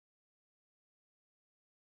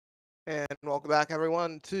And welcome back,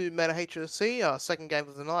 everyone, to Meta HSE, our second game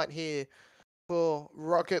of the night here for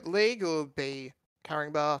Rocket League. It will be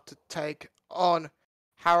Caringbah to take on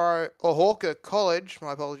Harrow or Hawker College.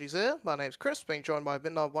 My apologies there. My name's Chris, being joined by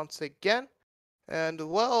Midnight once again. And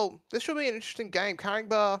well, this should be an interesting game.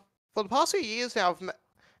 Caringbah, for the past few years now,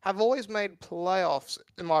 have always made playoffs,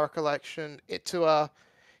 in my recollection,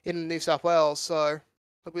 in New South Wales. So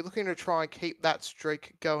we'll be looking to try and keep that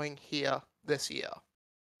streak going here this year.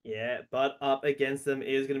 Yeah, but up against them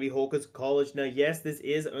is going to be Hawkers College. Now, yes, this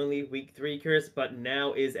is only week 3, Chris, but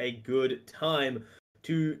now is a good time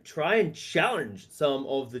to try and challenge some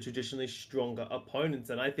of the traditionally stronger opponents.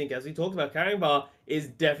 And I think, as we talked about, Caringbah is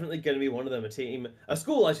definitely going to be one of them. A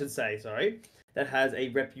school, I should say, sorry, that has a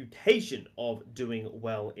reputation of doing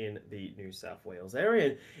well in the New South Wales area.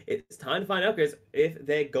 And it's time to find out, guys, if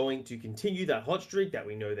they're going to continue that hot streak that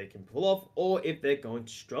we know they can pull off, or if they're going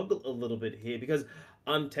to struggle a little bit here. Because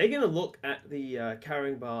I'm taking a look at the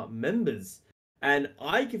Caringbah members, and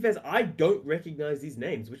I confess I don't recognize these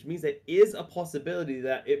names, which means there is a possibility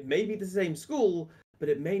that it may be the same school, but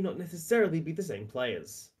it may not necessarily be the same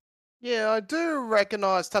players. Yeah, I do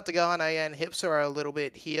recognize Tatagane and Hipster a little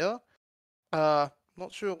bit here. Not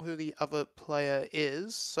sure who the other player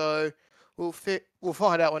is, so we'll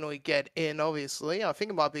find out when we get in, obviously. I think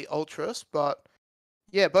it might be Ultras, but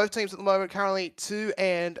yeah, both teams at the moment currently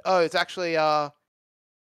 2-0. It's actually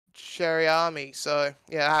Sherry Army, so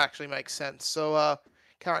yeah, that actually makes sense. So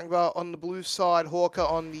Caringbah on the blue side, Hawker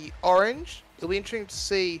on the orange. It'll be interesting to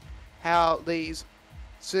see how these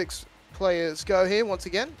 6 players go here. Once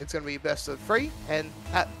again, it's going to be best of 3, and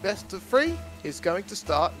that best of 3 is going to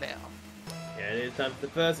start now. Yeah, it is time for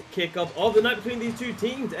the first kickoff of the night between these two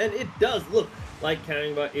teams, and it does look like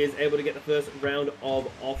Caringbah is able to get the first round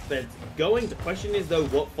of offense going. The question is, though,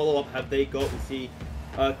 what follow-up have they got? We see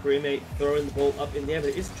Caringbah throwing the ball up in the air, but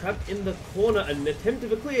it is trapped in the corner. An attempt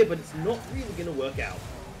of a clear, but it's not really going to work out.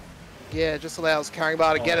 Yeah, just allows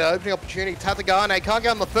Caringbah to get an opening opportunity. Tatagane can't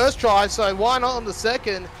get on the first try, so why not on the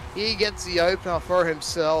second? He gets the opener for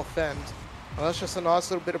himself, and well, that's just a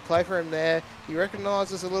nice little bit of play for him there. He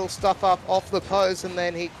recognises a little stuff up off the post, and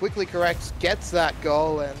then he quickly corrects, gets that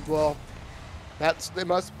goal, and well, that's the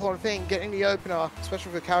most important thing, getting the opener,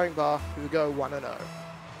 especially for Caringbah, who go 1-0.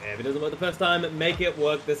 Yeah, if it doesn't work the first time, make it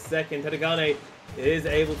work the second. Tatagane is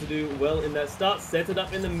able to do well in that start, set it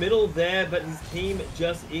up in the middle there, but his team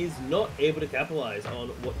just is not able to capitalize on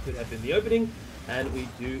what could have been the opening, and we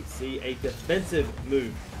do see a defensive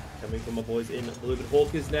move coming from our boys in blue. But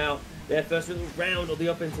Hawkers now, their first little round of the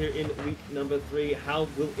offense here in week number 3. How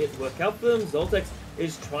will it work out for them? Zoltex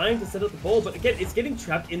is trying to set up the ball, but again, it's getting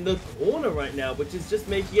trapped in the corner right now, which is just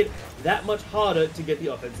making it that much harder to get the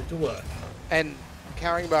offensive to work. And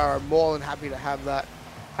Caringbah are more than happy to have that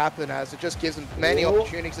happen, as it just gives them many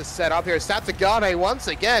opportunities to set up here. Tatagane once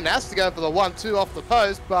again has to go for the 1-2 off the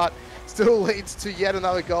post, but still leads to yet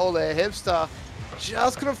another goal there. Hipster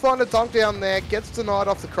just couldn't find a dunk down there, gets denied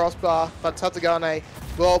off the crossbar, but Tatagane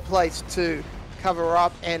well placed to cover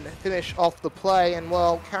up and finish off the play. And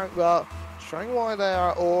well, Caringbah showing why they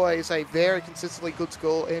are always a very consistently good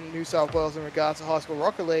school in New South Wales in regards to high school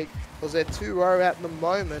Rocket League, because they're 2-0 at the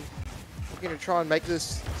moment. We're going to try and make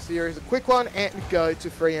this series a quick one and go to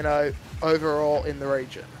 3-0 overall in the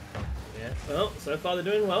region. Yeah, well, so far they're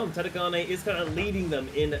doing well, and Tatagane is kind of leading them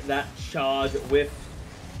in that charge with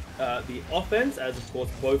the offense, as of course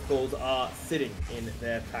both goals are sitting in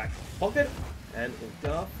their back pocket, and they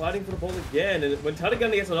are fighting for the ball again. And when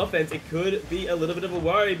Tatagane gets on offense, it could be a little bit of a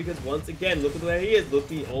worry, because once again, look at where he is. Look,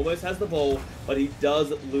 he almost has the ball, but he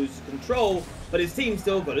does lose control, but his team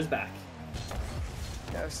still got his back.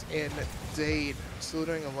 Yes, indeed. Still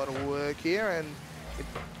doing a lot of work here, and it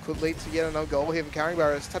could lead to yet another goal here from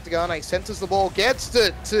Caringbah as Tatagane centers the ball, gets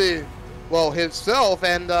it to, well, himself,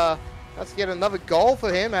 and that's yet another goal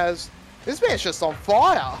for him, as this man's just on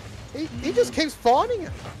fire. He just keeps finding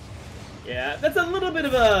it. Yeah, that's a little bit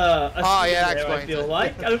of a yeah, there, I feel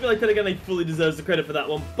like. I don't feel like Tatagane fully deserves the credit for that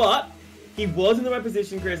one, but he was in the right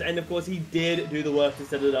position, Chris, and of course he did do the work to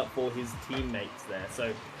set it up for his teammates there.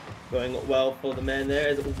 So going well for the man there,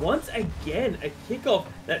 as once again a kickoff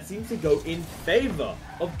that seems to go in favor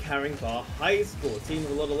of Caringbah High School. Team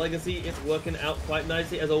with a lot of legacy, it's working out quite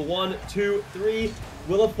nicely as a 1-2-3.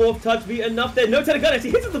 Will a fourth touch be enough there? No, Tatagane, he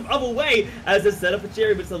hits it the other way as a setup for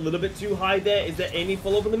Cherry, but it's a little bit too high there. Is there any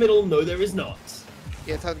follow-up in the middle? No, there is not.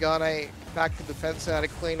 Yeah, Tatagane back to defense now to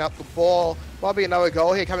clean up the ball. Might be another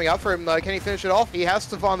goal here coming up for him though. Can he finish it off? He has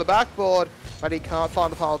to find the backboard, but he can't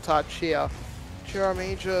find the final touch here.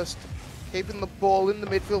 Jeremy just keeping the ball in the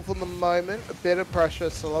midfield for the moment. A bit of pressure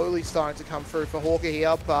slowly starting to come through for Hawker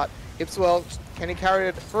here, but Ipswell Can he carry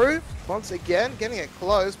it through? Once again, getting it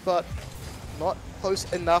close, but not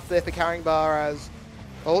close enough there for Caringbah as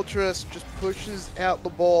Ultras just pushes out the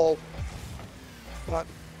ball. But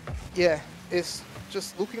yeah, it's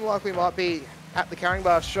just looking like we might be at the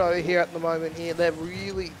Caringbah show here at the moment here. They're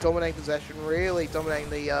really dominating possession, really dominating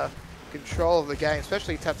the control of the game,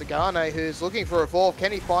 especially Tatagane, who's looking for a evolve.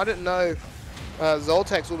 Can he find it? No.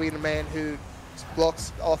 Zoltex will be the man who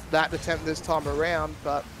blocks off that attempt this time around,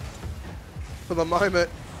 but for the moment,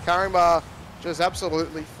 Caringbah just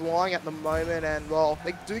absolutely flying at the moment, and well,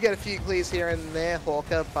 they do get a few clears here and there,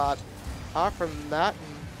 Hawker, but apart from that,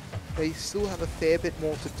 they still have a fair bit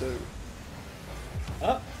more to do.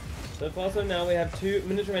 So far so now we have 2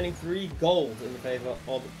 minutes remaining, 3 goals in the favour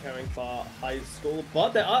of Caringbah High School,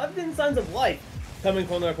 but there have been signs of life coming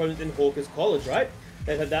from their opponents in Hawkers College, right?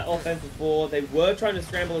 They've had that offense before. They were trying to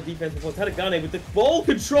scramble the defense before. Tatagane with the ball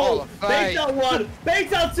control. Baits out 1,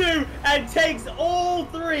 baits out 2, and takes all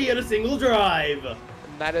 3 in a single drive. And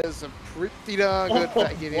that is a pretty darn good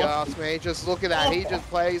pack, if you ask me. Just look at that. He just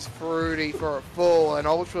plays fruity for a full, and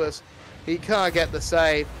Ultras, he can't get the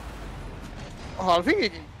save. Oh, I think he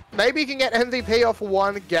can, maybe he can get MVP off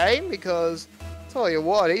 1 game, because tell you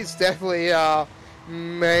what, he's definitely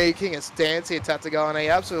making a stance here,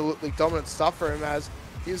 Tatagane. Absolutely dominant stuff for him, as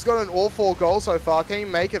he's gotten all 4 goals so far. Can he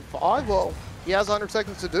make it 5? Well, he has 100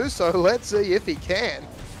 seconds to do so. Let's see if he can.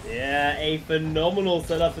 Yeah, a phenomenal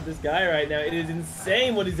setup for this guy right now. It is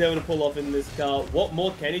insane what he's able to pull off in this car. What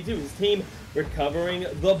more can he do? His team recovering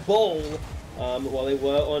the ball while they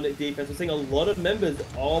were on defense. We're seeing a lot of members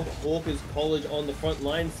of Hawkers College on the front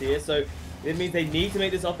lines here, so it means they need to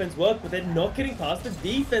make this offense work, but they're not getting past the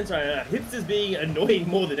defense right now. Hipster's being annoying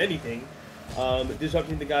more than anything.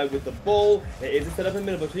 Disrupting the guy with the ball. There is a setup in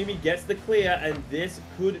the middle, but Trimi gets the clear, and this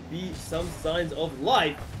could be some signs of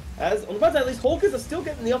life. As, on the bright side, at least Hawkers are still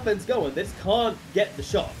getting the offense going. They just can't get the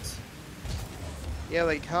shots. Yeah,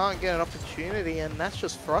 they can't get an opportunity, and that's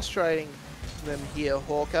just frustrating them here,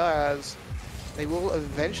 Hawker, as they will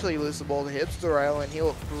eventually lose the ball to Hipster Rail, and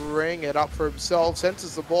he'll bring it up for himself,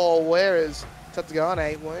 senses the ball, whereas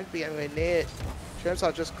Tatagane won't be anywhere near.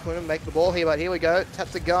 Shermside just couldn't make the ball here, but here we go.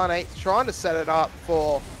 Tatagane trying to set it up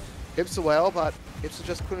for Hipster Rail, but Hipster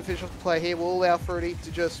just couldn't finish off the play here. We'll allow Fruity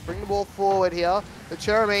to just bring the ball forward here. The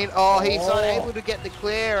Cheramine, he's unable to get the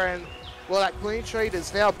clear, and well, that clean sheet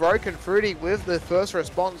is now broken. Fruity with the first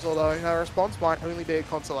response, although her response might only be a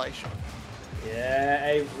consolation. Yeah,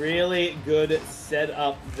 a really good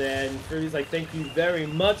setup then. Fruity's like, thank you very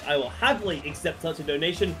much. I will happily accept such a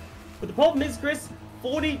donation. But the problem is, Chris,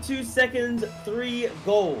 42 seconds, 3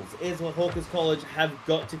 goals is what Hawkers College have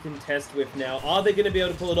got to contest with now. Are they going to be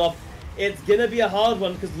able to pull it off? It's going to be a hard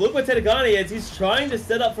one, because look where Tatagane is. He's trying to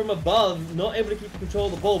set up from above, not able to keep control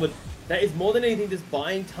of the ball, but that is more than anything just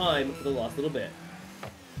buying time for the last little bit.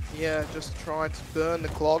 Yeah, just trying to burn the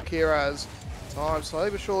clock here as time slowly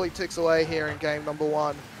but surely ticks away here in game number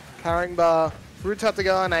 1. Caringbah through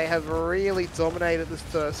Tatagane have really dominated this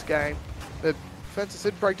first game. The defense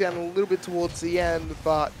did break down a little bit towards the end,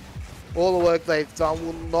 but all the work they've done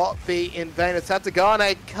will not be in vain.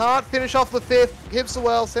 Tatagane can't finish off the 5th.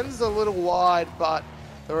 Hipswell sends it a little wide, but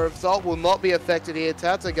the result will not be affected here.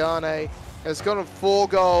 Tatagane has gotten 4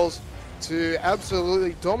 goals to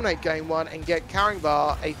absolutely dominate game 1 and get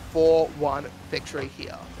Caringbah a 4-1 victory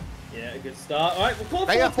here. Yeah, a good start. All right, we'll call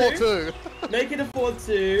it 4-2. Make it a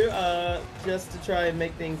 4-2, just to try and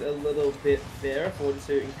make things a little bit fairer.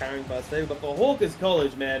 4-2 in Caringbah's favor. But for Hawkers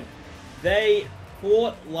College, man, they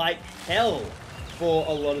fought like hell for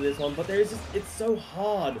a lot of this one. But there is just, it's so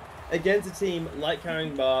hard against a team like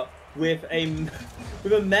Caringbah with a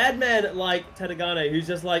madman like Tatagane, who's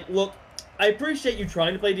just like, look, I appreciate you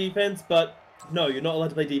trying to play defense, but no, you're not allowed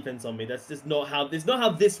to play defense on me. That's just not how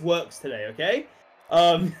this works today, okay?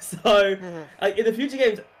 In the future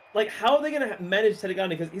games, like, how are they going to manage Tatagane?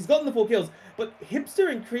 Because he's gotten the 4 kills, but Hipster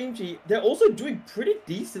and Creamchi, they're also doing pretty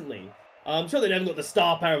decently. I'm sure they haven't got the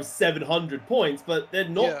star power of 700 points, but they're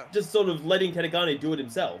not just sort of letting Tatagane do it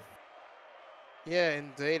himself. Yeah,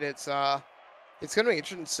 indeed. It's going to be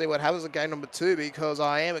interesting to see what happens in game number 2, because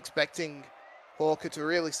I am expecting Hawker to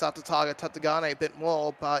really start to target Tatagane a bit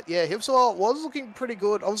more. But yeah, Hipster was looking pretty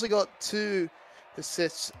good. Obviously got 2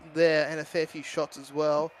 assists there and a fair few shots as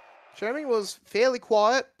well. Jeremy was fairly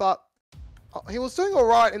quiet, but he was doing all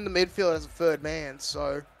right in the midfield as a 3rd man,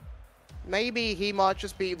 so maybe he might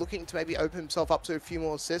just be looking to maybe open himself up to a few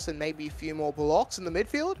more assists and maybe a few more blocks in the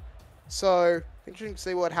midfield. So interesting to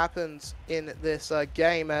see what happens in this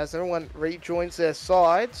game as everyone rejoins their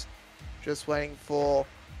sides. Just waiting for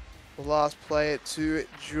the last player to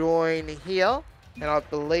join here, and I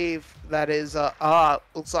believe that is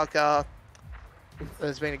looks like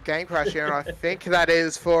There's been a game crash here, and I think that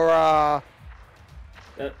is for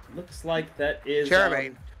That looks like that is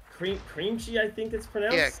Jeremy. Creamchi, I think it's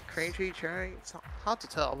pronounced. Yeah, Caringbah, Cherry. It's hard to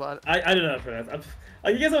tell, but I don't know how to pronounce.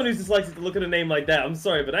 I guess someone who's dyslexic to look at a name like that. I'm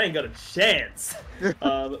sorry, but I ain't got a chance.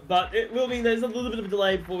 But it will mean there's a little bit of a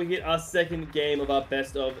delay before we hit our second game of our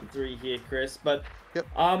best of 3 here, Chris. But yep.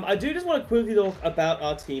 I do just want to quickly talk about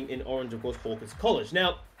our team in orange, of course, Hawkins College.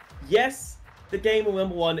 Now, yes, the game of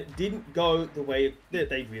number 1 didn't go the way that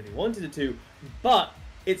they really wanted it to, but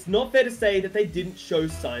it's not fair to say that they didn't show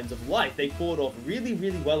signs of life. They fought off really,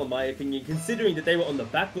 really well, in my opinion, considering that they were on the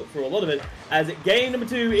back foot for a lot of it, as game number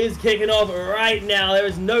 2 is kicking off right now. There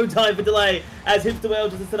is no time for delay, as Hipster Whale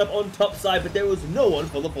just set up on top side, but there was no one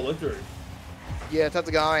for the follow-through. Yeah,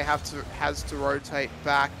 Tatsugame has to rotate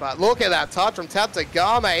back, but look at that touch from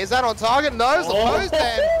Tatsugame. Is that on target? No, it's the post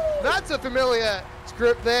end. That's a familiar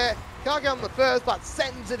script there. Can't get on the first, but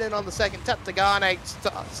sends it in on the second. Tatsugame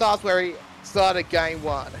starts where he started game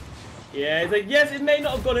 1. Yeah, it's like, yes, it may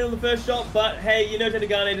not have gone in on the first shot, but hey, you know,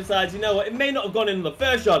 Tatsugame decides, you know what, it may not have gone in on the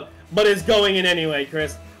first shot, but it's going in anyway,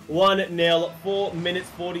 Chris. 1-0, 4 minutes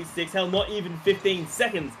 46, hell, not even 15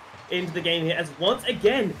 seconds into the game here, as once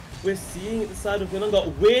again, we're seeing the side of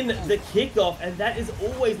Winongot win the kickoff, and that is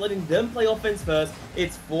always letting them play offense first.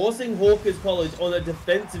 It's forcing Hawkers College on a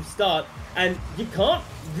defensive start, and you can't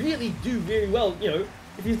really do very well, you know,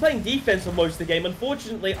 if he's playing defense for most of the game.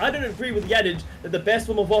 Unfortunately, I don't agree with the adage that the best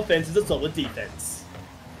form of offense is a solid defense.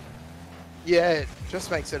 Yeah, it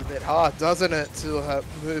just makes it a bit hard, doesn't it, to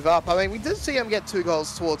move up. I mean, we did see him get 2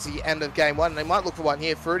 goals towards the end of game 1, and they might look for one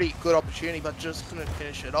here. Fruity, good opportunity, but just couldn't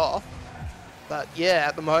finish it off. But yeah,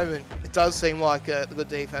 at the moment, it does seem like the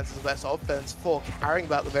defense is the best offense for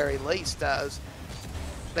Caringbah at the very least, as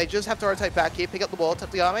they just have to rotate back here, pick up the ball.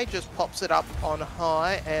 Tatsugame just pops it up on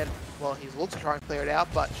high, and well, he's looked to try and clear it out,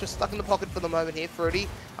 but just stuck in the pocket for the moment here. Fruity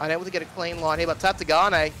unable to get a clean line here, but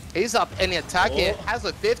Tatsugame, he's up in the attack here, has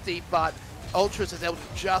a 50, but Ultras is able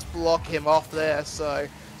to just block him off there. So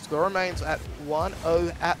score remains at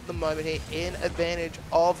 1-0 at the moment here, in advantage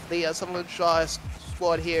of the Sutherland Shire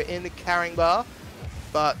squad here in the Caringbah.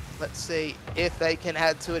 But let's see if they can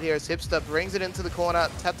add to it here as Hipster brings it into the corner.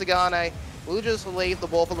 Tatsugame will just leave the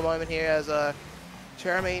ball for the moment here as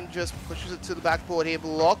Jeremy just pushes it to the backboard here,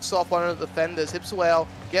 blocks off one of the defenders. Hipster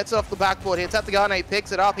gets it off the backboard here. Tatsugame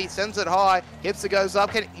picks it up, he sends it high. Hipster goes up,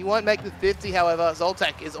 he won't make the 50, however.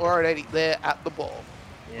 Zoltek is already there at the ball.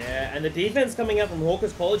 Yeah, and the defense coming out from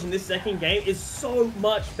Hawkers College in this second game is so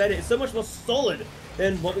much better. It's so much more solid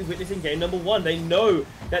than what we witnessed in game number 1. They know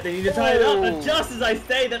that they need to tie it up, and just as I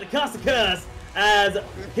say that, the cast a curse, as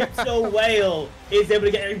Hipster Whale is able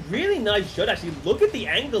to get a really nice shot. Actually, look at the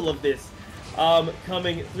angle of this.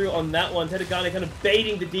 Coming through on that one. Tatsugame kind of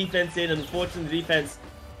baiting the defense in, and unfortunately the defense,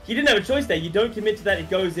 he didn't have a choice there. You don't commit to that, it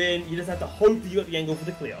goes in. You just have to hope that you got the angle for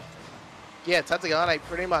the clear. Yeah, Tatsugame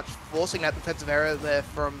pretty much forcing that defensive error there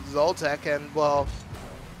from Zoltek, and well,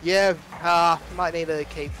 yeah, might need to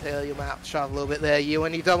keep your mouth shut a little bit there, you,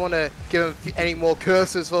 and you don't want to give him any more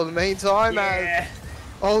curses for the meantime. Yeah.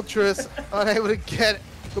 Ultras unable to get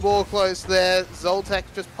the ball close there. Zoltek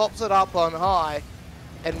just pops it up on high,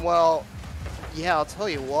 and well, yeah, I'll tell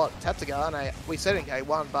you what, Tatsugame, we said in game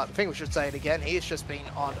 1, but I think we should say it again, he has just been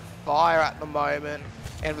on fire at the moment,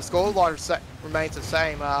 and the scoreline remains the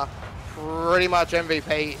same. Pretty much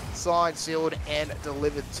MVP, signed, sealed, and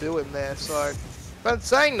delivered to him there. So, but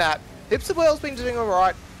saying that, Hipster Whale's been doing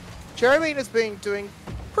alright. Jeremy has been doing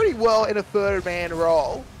pretty well in a third man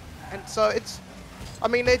role, and so it's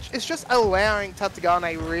just allowing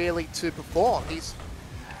Tatsugame really to perform. He's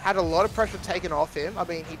had a lot of pressure taken off him. I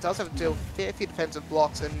mean, he does have to deal with a fair few defensive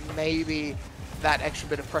blocks and maybe that extra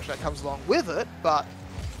bit of pressure that comes along with it, but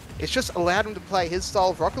it's just allowed him to play his style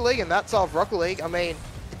of Rocket League, and that style of Rocket League, I mean,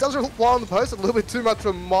 it does rely on the post a little bit too much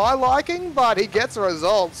for my liking, but he gets a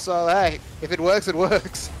result, so hey, if it works, it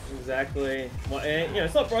works. Exactly. Well, and, you know,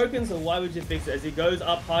 it's not broken, so why would you fix it? As he goes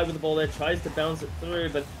up high with the ball there, tries to bounce it through,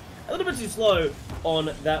 but a little bit too slow on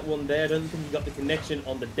that one there. I don't think he got the connection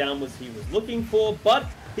on the downwards he was looking for, but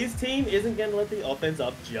his team isn't going to let the offense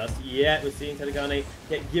up just yet. We're seeing Tatsugame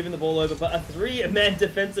get given the ball over, but a 3-man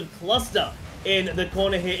defensive cluster in the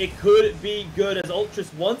corner here. It could be good as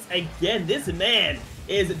Ultras once again, this man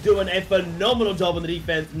is doing a phenomenal job on the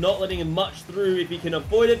defense, not letting him much through if he can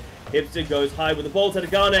avoid it. Hipster goes high with the ball.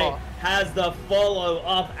 Tatsugame has the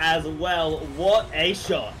follow-up as well. What a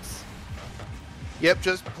shot. Yep,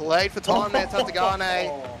 just played for time there,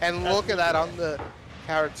 Tatsugame. And look at that under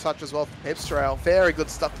carrot touch as well from Hipster. Very good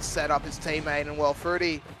stuff to set up his teammate. And well,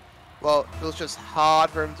 Fruity, well, it was just hard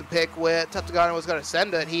for him to pick where Tatsugame was going to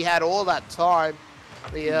send it. He had all that time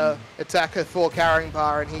the attacker for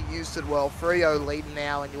Caringbah, and he used it well. 3-0 lead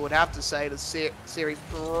now, and you would have to say the series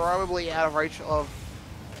probably out of reach of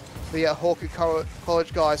the Hawker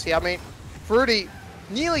College guys here. I mean, Fruity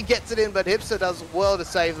nearly gets it in, but Hipster does well to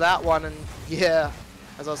save that one. And yeah,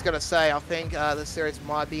 as I was going to say, I think the series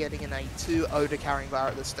might be ending in a 2-0 to Caringbah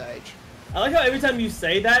at this stage. I like how every time you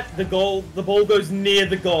say that, the ball goes near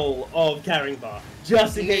the goal of Caringbah.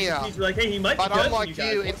 Just in case he's like, hey, he might be cursing you guys. But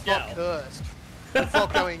unlike you, it's not cursed. It's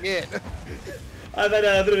not going in. I've had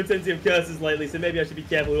a bit of a tendency of curses lately, so maybe I should be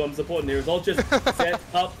careful who I'm supporting here. As I'll just set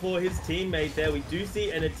up for his teammate there. We do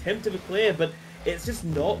see an attempt of a clear, but it's just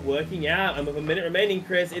not working out. And with a minute remaining,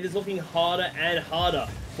 Chris, it is looking harder and harder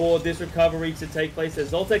for this recovery to take place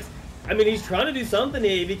as Zoltex. I mean, he's trying to do something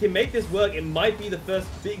here. If he can make this work, it might be the first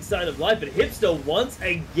big sign of life. But Hipster, once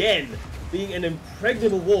again, being an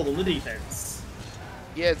impregnable wall on the defense.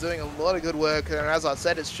 Yeah, doing a lot of good work. And as I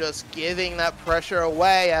said, it's just giving that pressure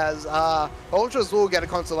away as Ultras will get a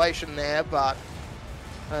consolation there. But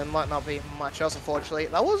it might not be much else, unfortunately.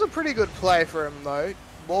 That was a pretty good play for him, though.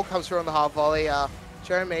 Ball comes through on the half volley.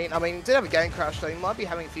 Jeremy, I mean, he did have a game crash, so he might be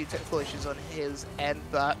having a few technical issues on his end.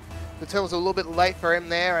 But the turn was a little bit late for him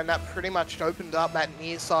there, and that pretty much opened up that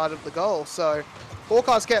near side of the goal. So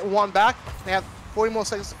Hawkeyes get one back. They have 40 more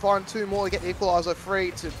seconds to find two more to get the equaliser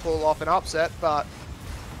free to pull off an upset. But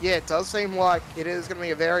yeah, it does seem like it is going to be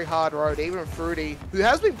a very hard road. Even Fruity, who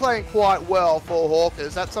has been playing quite well for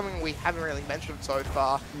Hawkers, that's something we haven't really mentioned so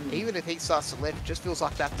far. Even if he starts to lift, it just feels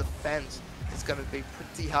like that defense is going to be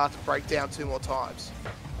pretty hard to break down two more times.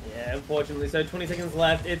 Yeah, unfortunately. So 20 seconds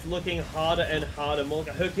left. It's looking harder and harder. More like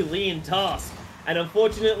a Herculean task. And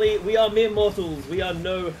unfortunately, we are mere mortals. We are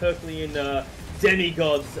no Herculean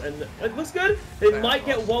demigods. And it looks good. They might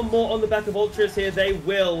get one more on the back of Ultras here. They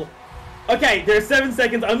will. Okay, there's 7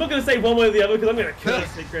 seconds. I'm not going to say one way or the other because I'm going to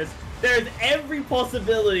curse it, Chris. There is every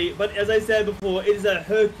possibility. But as I said before, it is a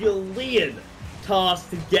Herculean task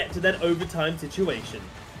to get to that overtime situation.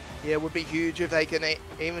 Yeah, it would be huge if they can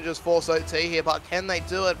even just force OT here, but can they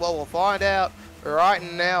do it? Well, we'll find out right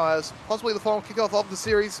now as possibly the final kickoff of the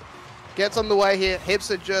series gets underway here.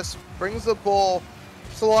 Hipster just brings the ball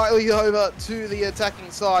slightly over to the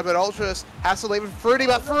attacking side, but Ultras has to leave it Fruity,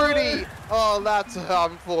 but Fruity, oh, that's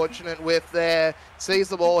unfortunate whiff there. Sees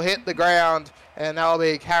the ball hit the ground, and that'll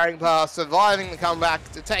be Caringbah surviving the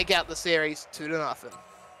comeback to take out the series 2-0.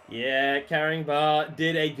 Yeah, Caringbah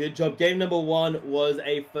did a good job. Game number one was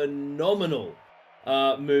a phenomenal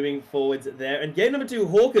moving forwards there. And game number two,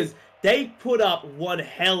 Hawkers, they put up one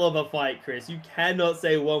hell of a fight, Chris. You cannot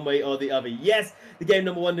say one way or the other. Yes, the game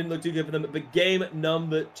number one didn't look too good for them, but game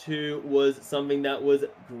number two was something that was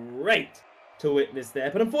great to witness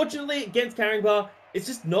there. But unfortunately, against Caringbah, it's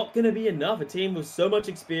just not going to be enough. A team with so much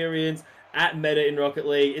experience at meta in Rocket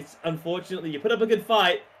League. It's unfortunately, you put up a good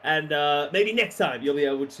fight, and maybe next time you'll be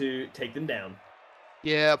able to take them down.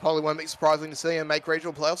 Yeah, probably won't be surprising to see them make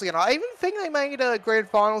regional playoffs again. I even think they made grand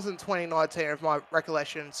finals in 2019, if my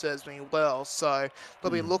recollection serves me well. So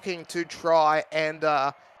they'll be looking to try and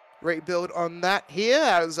rebuild on that here.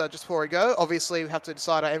 As just before we go, obviously we have to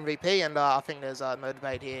decide our MVP, and I think there's no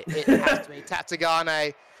debate here. It has to be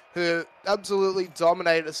Tatagane, who absolutely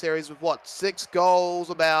dominated the series with, what, 6 goals,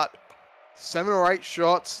 about 7 or 8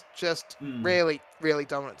 shots. Just really, really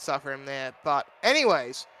dominant stuff for him there. But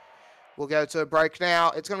anyways, we'll go to a break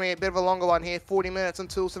now. It's going to be a bit of a longer one here, 40 minutes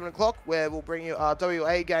until 7 o'clock, where we'll bring you our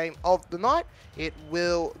WA game of the night. It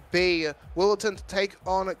will be Willerton to take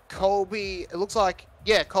on Colby. It looks like,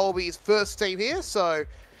 yeah, Colby's first team here. So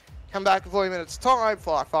come back in 40 minutes time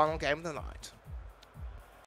for our final game of the night.